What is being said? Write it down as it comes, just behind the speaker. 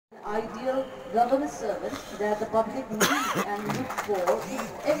ideal government servant that the public need and look for in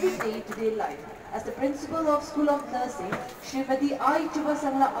every day-to-day life. As the principal of School of Nursing, Srimati I.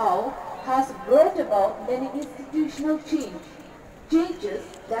 Chubasangla Au has brought about many institutional changes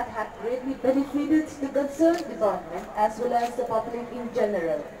that have greatly benefited the concerned department as well as the public in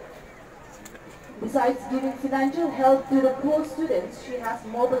general. Besides giving financial help to the poor students, she has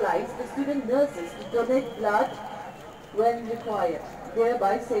mobilized the student nurses to donate blood when required,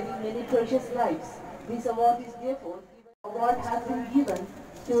 thereby saving many precious lives. This award is therefore given. Award has been given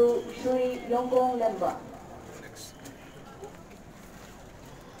to Shri Yonggong Lemba.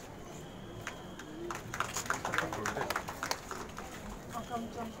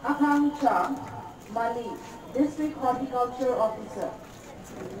 Akang Cha Mali, District Horticulture Officer.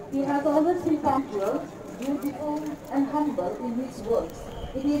 He has always been punctual, beautiful and humble in his works.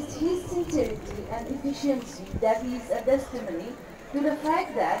 It is his sincerity and efficiency that is a testimony to the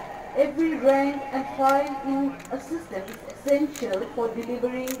fact that every rank and file in a system is essential for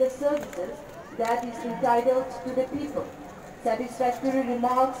delivering the services that is entitled to the people. Satisfactory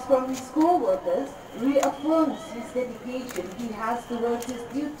remarks from his co-workers reaffirms his dedication he has towards his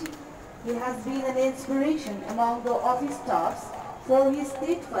duty. He has been an inspiration among the office staffs for his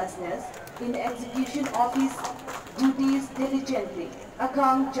steadfastness in execution of his duties diligently.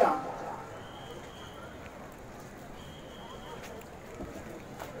 Akang Cha.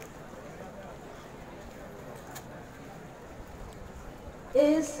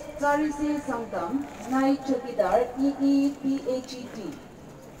 Is Tarise Sangtam, Night Chokidar, EEPHET.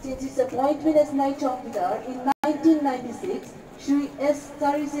 Since his appointment as Night Chokidar in 1996, Shri S.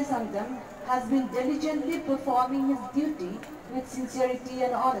 Tarise Sangtam has been diligently performing his duty with sincerity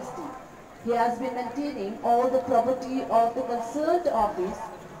and honesty. He has been maintaining all the property of the concerned office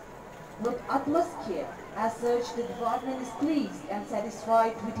with utmost care. As such, the department is pleased and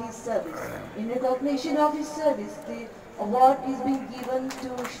satisfied with his service. In recognition of his service, the award is being given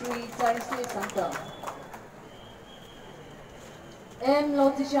to Shri Tarise Sangtam. M.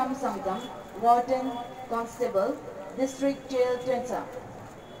 Lotisham Sangtam, Warden Constable, District Jail Tuensang.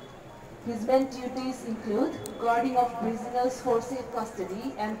 His main duties include guarding of prisoners for safe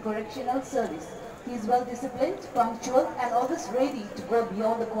custody and correctional service. He is well disciplined, punctual and always ready to go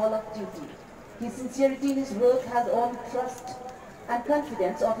beyond the call of duty. His sincerity in his work has earned trust and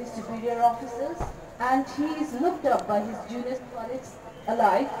confidence of his superior officers, and he is looked up by his junior colleagues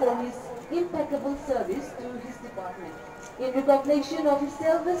alike for his impeccable service to his department. In recognition of his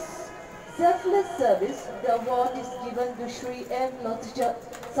selfless service, the award is given to Shri M. Lotisha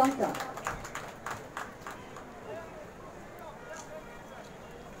Sangtam.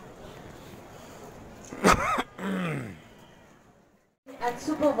 And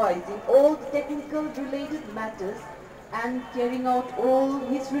supervising all the technical related matters and carrying out all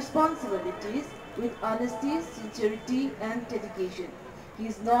his responsibilities with honesty, sincerity and dedication. He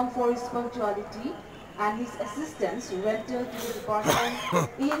is known for his punctuality, and his assistance rendered to the department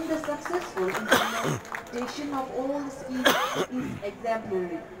in the successful implementation of all the schemes is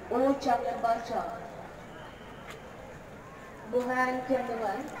exemplary. O Chaklambacha, Buhan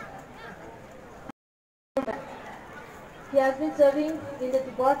Kendavan. He has been serving in the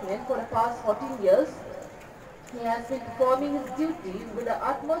department for the past 14 years. He has been performing his duty with the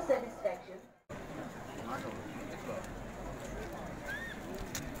utmost satisfaction.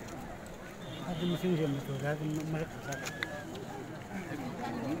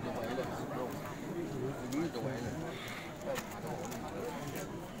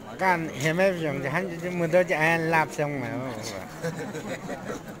 Kan heme dùng cho hắn chứ mưa đó cho anh lạp xong mà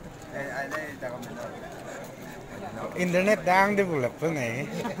internet đang develop cái này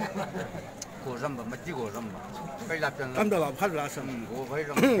cổ râm mà chỉ cổ râm mà cái lạp chân ăn được lạp khát là xong cổ phải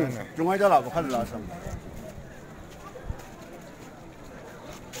râm chúng ai cho lạp khát là xong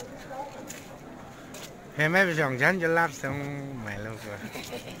heme dùng cho hắn cho lạp xong mày luôn rồi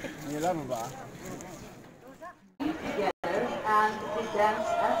như lắm mà bà Together and they dance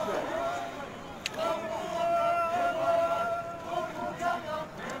as well.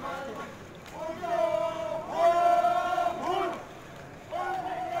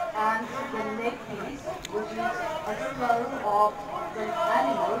 And the neck piece, which is a skull of the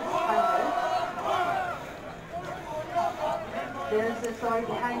animal's under. There is a story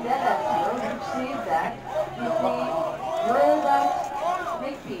behind that as well, which says that if we roll that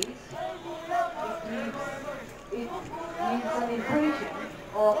neck piece, it gives an impression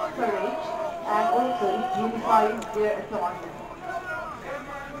of courage and also it unifies their authority.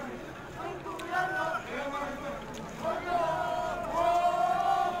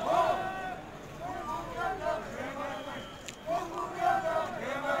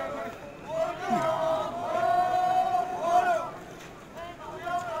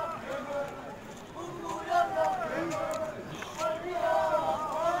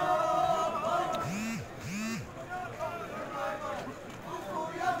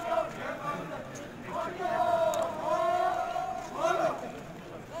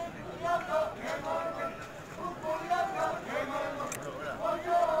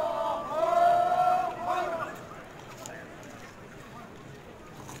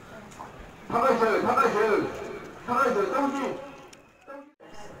 Now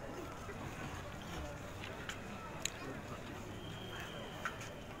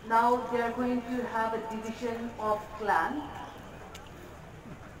they are going to have a division of clan.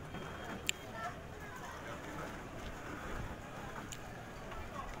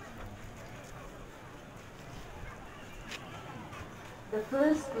 The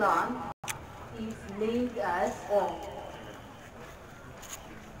first clan is named as Ong.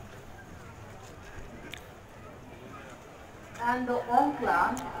 And the Ong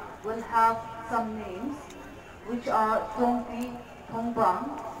clan will have some names which are Tongpi,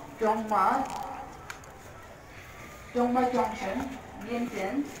 Tongbang, Jongma, Jongshan,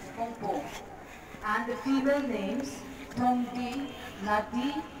 Lienten, Tongpo. And the female names Tongdi,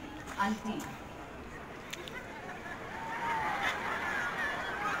 Nati, Anti.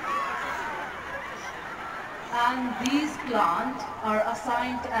 And these clans are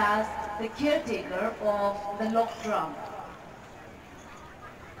assigned as the caretaker of the lock drum.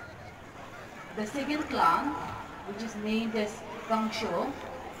 The second clan, which is named as Kangsho,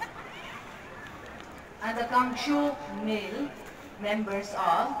 and the Kangsho male members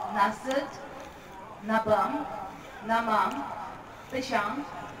are Nasat, Nabam, Namam, Pishang,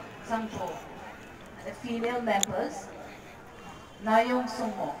 Sangpo. And the female members, Nayong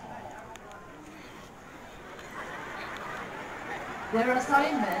Sumo. Their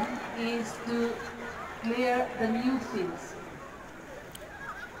assignment is to clear the new fields.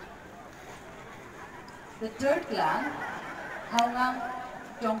 The third clan, Haungang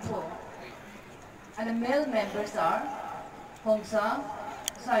Jongpo, and the male members are Hongsa,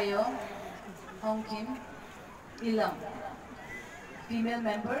 Sayo, Hongkim, Ilam. Female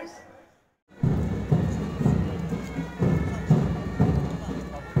members,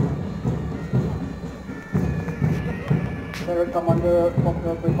 Third Commander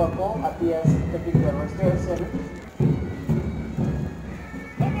Dr. Pepako, APS Technical Restoration.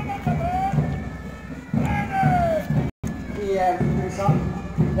 PM Tuensang,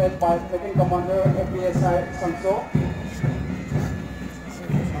 led by Second Commander APSI Samso.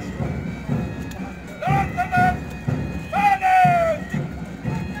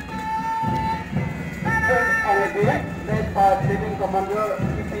 Third Alabia, led by Second Commander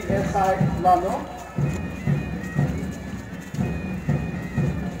EPSI Lano.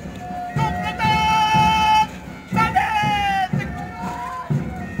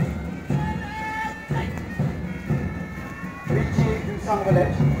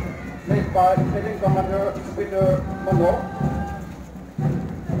 Village, led by Lieutenant Commander Superior Mano.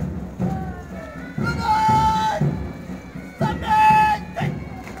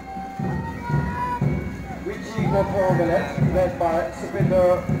 Wichi Gopro Village, led by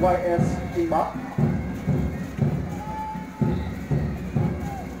Superior Y.S. Imna.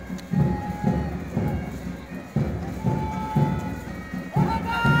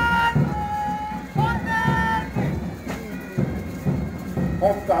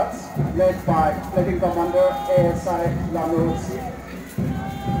 Home Guards, led by Lieutenant Commander ASI Lano C.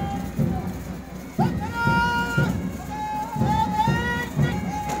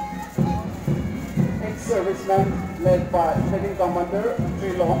 Ex-servicemen, led by Lieutenant Commander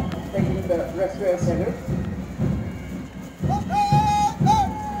Trilong, taking the rescue center.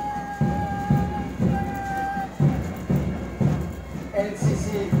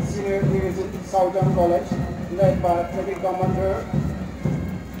 NCC Senior Division Southern College, led by Lieutenant Commander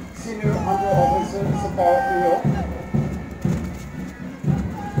Senior Under Officer Support Rio.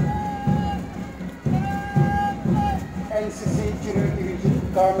 NCC Junior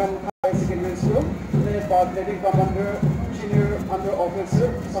Division Government High Secondary School, led by Lieutenant Commander Junior Under Officer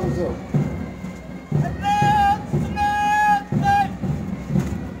Samso.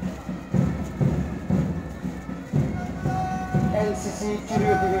 NCC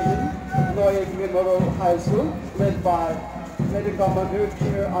Junior Division Noyak Memorial High School, led by Lieutenant Commander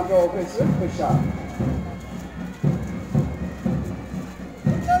Junior Under Officer Kusha.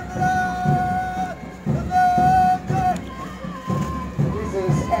 This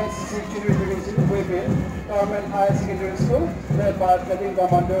is NCC Junior Division Women Government High Secondary School, led by Lieutenant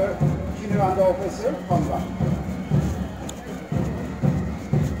Commander Junior Under Officer Honda.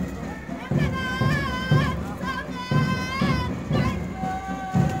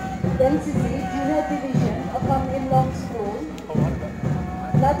 NCC Junior Division Accompanying Long School,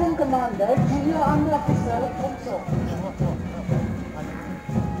 Lieutenant Commander Junior Under Officer Hongso.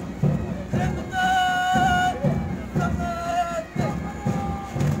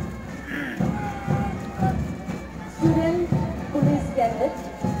 Student Police Cadet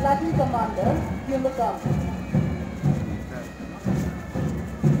Lieutenant Commander Yulukam.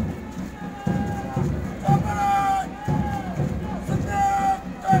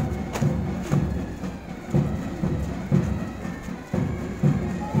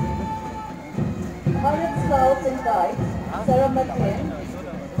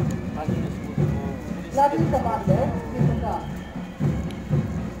 Platoon Commander, Imna.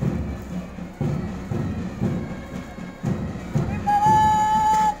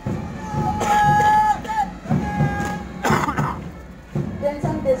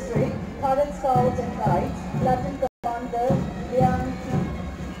 Tuensang District, Current Scouts and Guides, Platoon Commander, Liang T.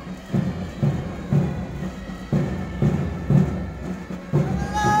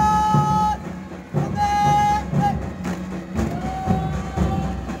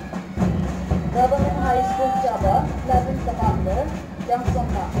 Government High School Java, Platoon Commander, Yang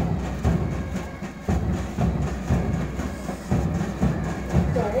Songma.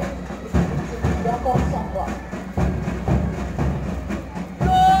 Sorry, it's Yang Songma.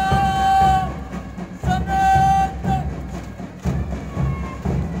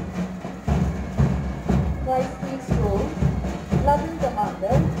 Christ Peace School, Platoon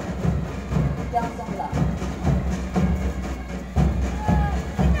Commander, Yang Songla.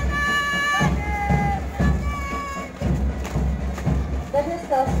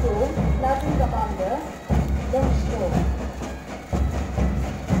 Bethesda School, Platoon Commander, Yang Shou.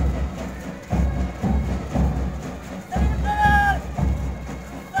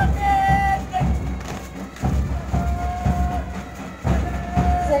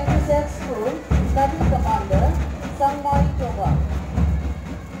 St. Joseph's School, Platoon Commander, Sangmai Toba.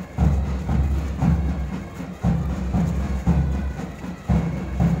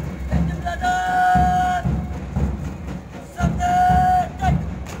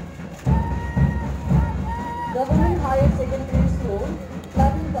 Government Higher Secondary School,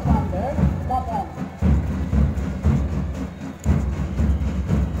 Platoon Commander, Mapon.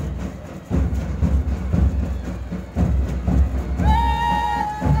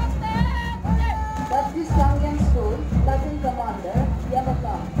 Baptist Gangyan School, Platoon Commander,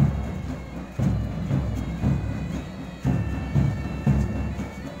 Yamakam.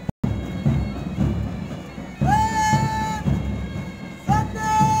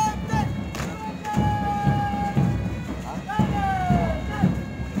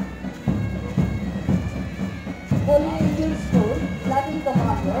 Holy Angel School, Platoon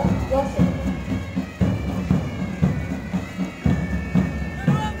Commander, Joseph.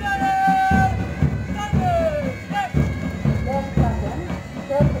 Left Platoon,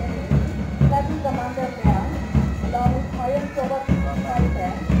 3rd Enemy, Platoon Commander Liang, along with Higher Toba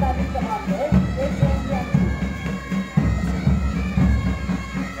 510, Platoon Commander, S.N. Yankee.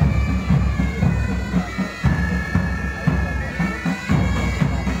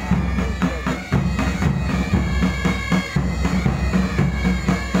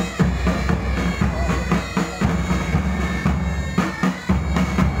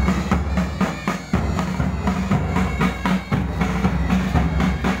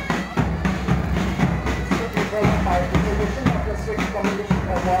 By resolution of the Sixth Commendation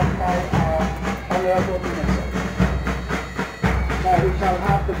Award by Honorable Minister. Now we shall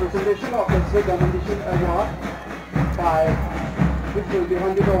have the presentation of the Sixth Commendation Award which will be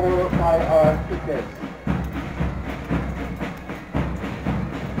handed over by our speakers.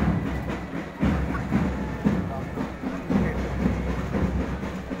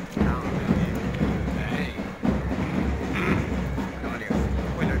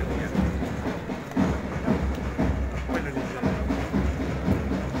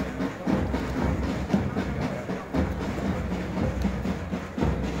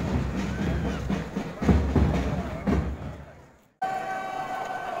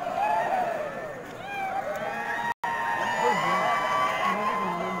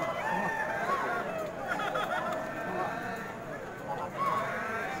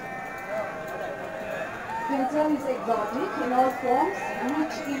 Tuensang is exotic in all forms,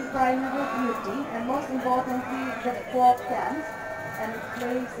 rich in primeval beauty, and most importantly, the folk dance, and it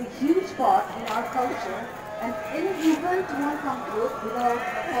plays a huge part in our culture, and any event won't conclude without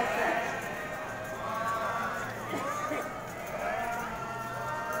folk dance.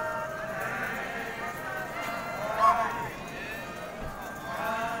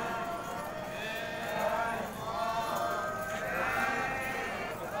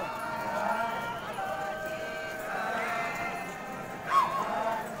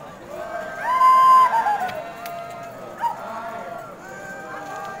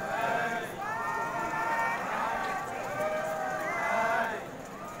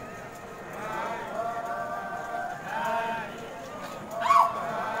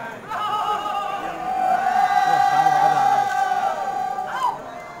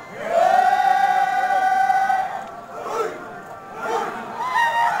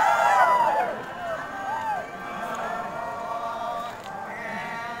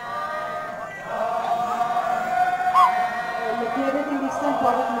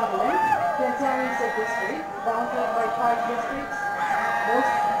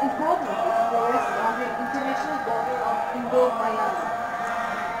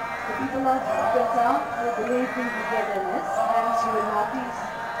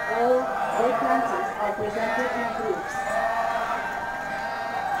 presented in groups.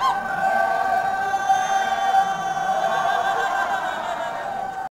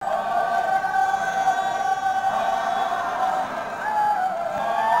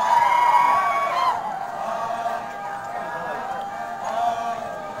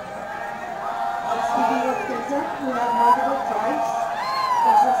 Speaking of Tuensang, we have multiple tribes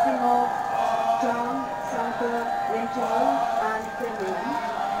consisting of Chang, Sangka, Renchal, and Kremlin,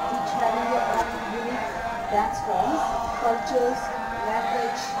 each having their own unique dance forms, cultures,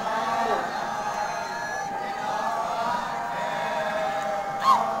 language, and folk.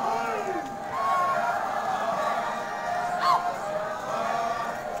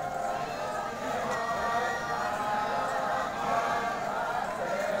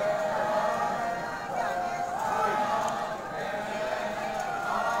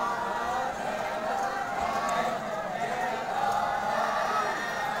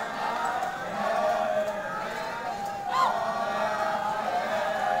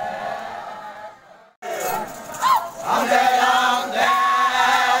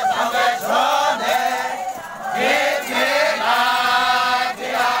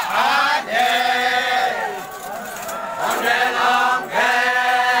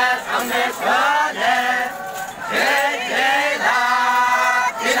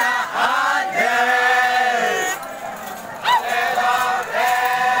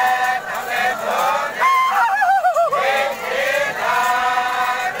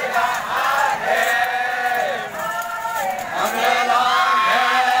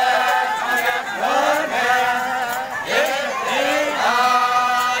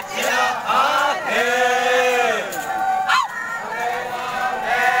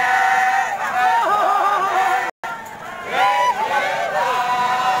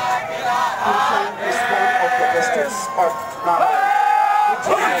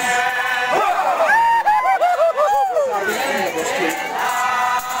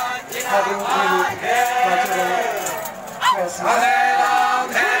 Having unique cultural presence,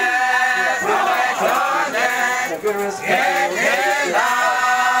 the various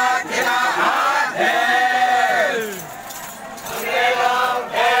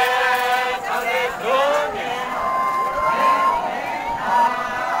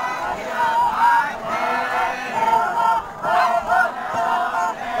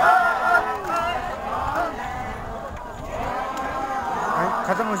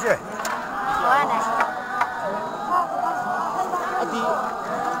가자 무시.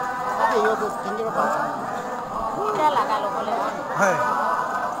 어디 이거 경기를 봐. 하이.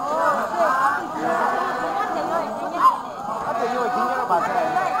 어디 이거 경기를 봐.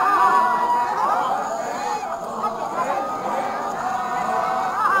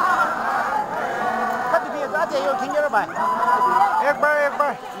 अझै यो खिङ्गेर भाइ एक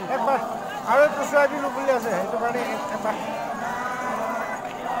बार अरे दूसरा भी लोग बोले ऐसे तो बड़े एक बार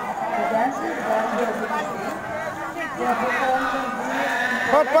The dances that we are witnessing, they are performed in various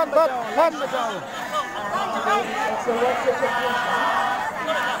but so what's the situation?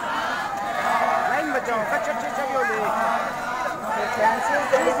 Line बचाओ कच्चे चलियो ले The dances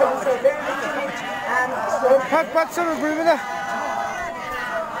that is also very intimate and so फट सुनो गुरु